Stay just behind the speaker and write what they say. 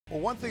Well,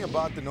 one thing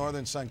about the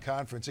Northern Sun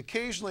Conference,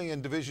 occasionally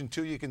in Division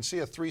II you can see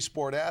a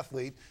three-sport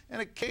athlete,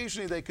 and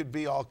occasionally they could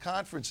be all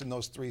conference in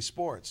those three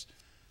sports.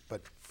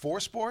 But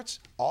four sports,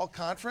 all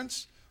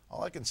conference?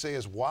 All I can say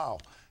is wow.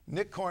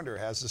 Nick Cornder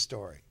has the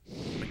story.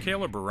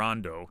 Mikayla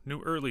Barondeau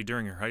knew early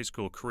during her high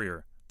school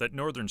career that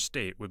Northern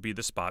State would be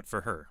the spot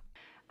for her.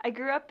 I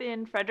grew up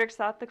in Frederick,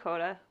 South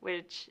Dakota,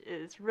 which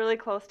is really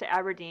close to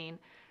Aberdeen.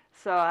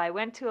 So I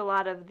went to a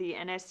lot of the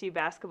NSU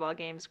basketball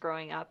games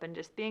growing up, and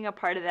just being a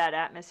part of that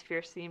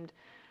atmosphere seemed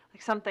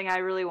like something I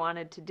really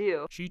wanted to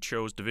do. She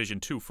chose Division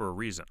II for a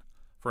reason,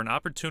 for an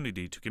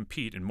opportunity to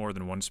compete in more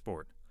than one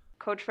sport.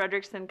 Coach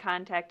Fredrickson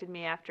contacted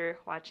me after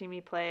watching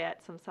me play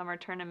at some summer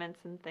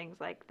tournaments and things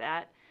like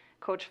that.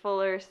 Coach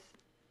Fuller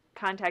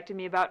contacted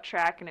me about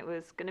track, and it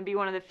was going to be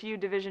one of the few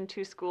Division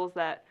II schools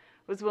that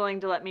was willing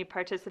to let me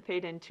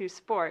participate in two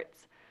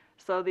sports.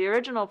 So the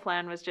original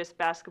plan was just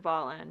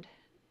basketball and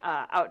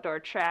outdoor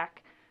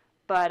track,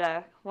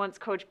 but once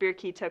Coach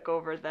Bierke took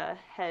over the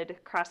head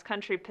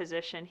cross-country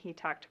position, he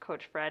talked to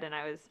Coach Fred, and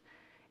I was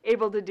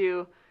able to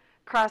do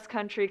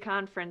cross-country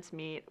conference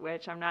meet,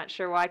 which I'm not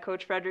sure why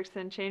Coach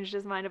Fredrickson changed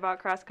his mind about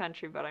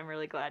cross-country, but I'm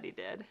really glad he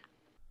did.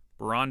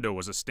 Barondeau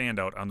was a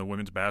standout on the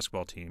women's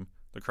basketball team,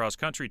 the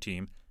cross-country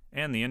team,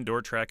 and the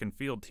indoor track and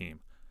field team,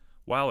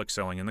 while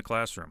excelling in the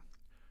classroom.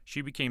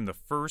 She became the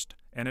first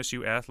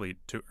NSU athlete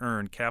to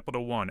earn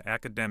Capital One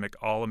Academic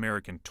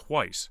All-American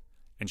twice,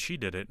 and she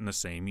did it in the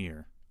same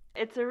year.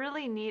 It's a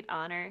really neat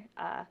honor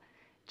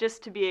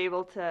just to be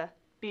able to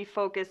be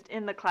focused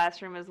in the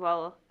classroom as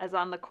well as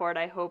on the court.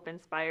 I hope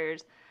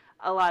inspires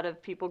a lot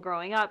of people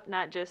growing up,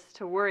 not just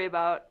to worry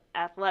about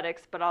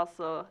athletics, but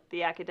also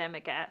the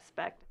academic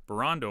aspect.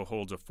 Barondeau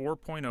holds a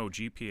 4.0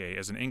 GPA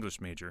as an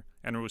English major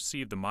and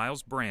received the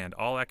Miles Brand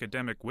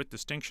All-Academic with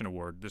Distinction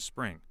Award this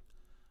spring.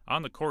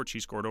 On the court, she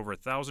scored over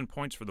 1,000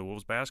 points for the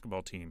Wolves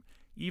basketball team,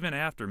 even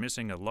after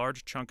missing a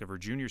large chunk of her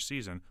junior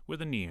season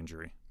with a knee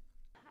injury.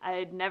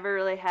 I'd never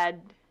really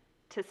had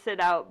to sit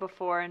out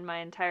before in my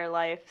entire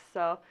life,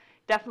 so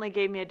definitely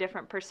gave me a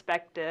different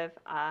perspective.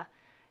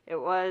 It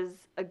was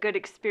a good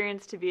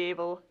experience to be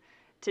able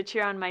to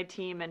cheer on my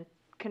team and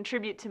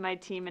contribute to my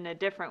team in a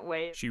different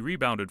way. She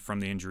rebounded from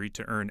the injury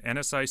to earn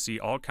NSIC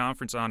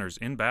All-Conference honors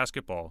in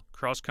basketball,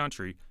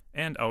 cross-country,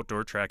 and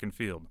outdoor track and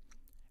field.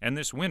 And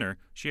this winter,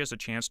 she has a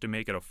chance to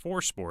make it a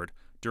four-sport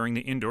during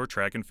the indoor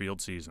track and field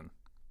season.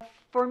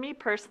 For me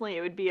personally,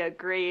 it would be a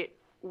great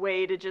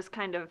way to just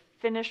kind of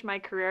finish my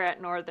career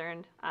at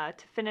Northern,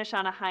 to finish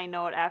on a high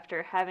note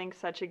after having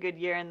such a good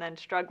year and then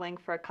struggling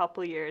for a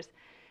couple years.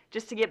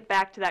 Just to get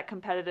back to that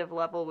competitive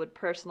level would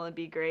personally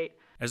be great.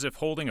 As if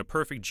holding a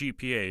perfect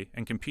GPA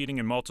and competing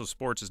in multiple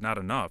sports is not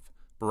enough,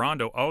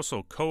 Barondeau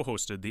also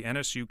co-hosted the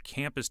NSU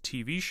campus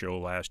TV show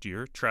last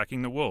year,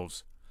 Tracking the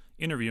Wolves,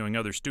 interviewing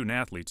other student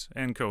athletes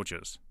and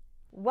coaches.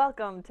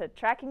 Welcome to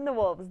Tracking the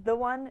Wolves, the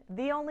one,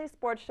 the only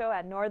sports show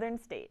at Northern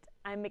State.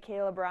 I'm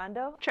Mikayla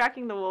Barondeau.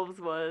 Tracking the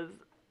Wolves was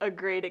a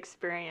great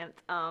experience.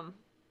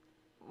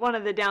 One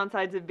of the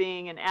downsides of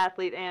being an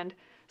athlete and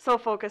so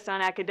focused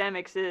on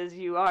academics is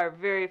you are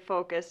very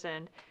focused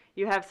and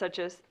you have such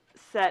a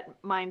set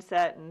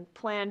mindset and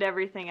planned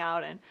everything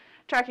out. And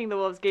Tracking the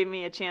Wolves gave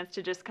me a chance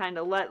to just kind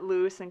of let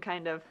loose and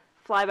kind of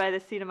fly by the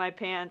seat of my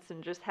pants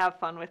and just have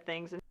fun with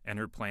things. And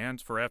her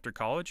plans for after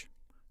college?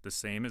 The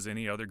same as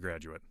any other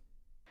graduate.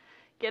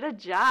 Get a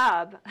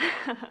job.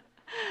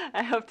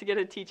 I hope to get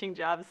a teaching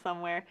job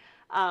somewhere.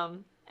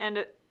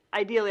 And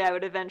ideally, I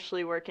would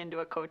eventually work into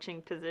a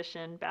coaching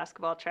position,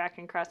 basketball, track,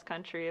 and cross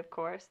country, of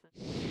course.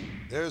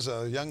 There's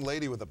a young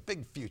lady with a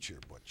big future,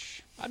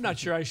 Butch. I'm not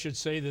sure I should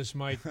say this,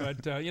 Mike,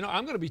 but, you know,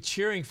 I'm going to be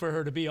cheering for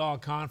her to be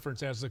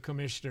all-conference as the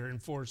commissioner in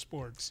four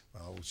sports.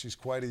 Well, she's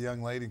quite a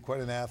young lady and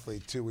quite an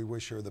athlete, too. We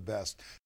wish her the best.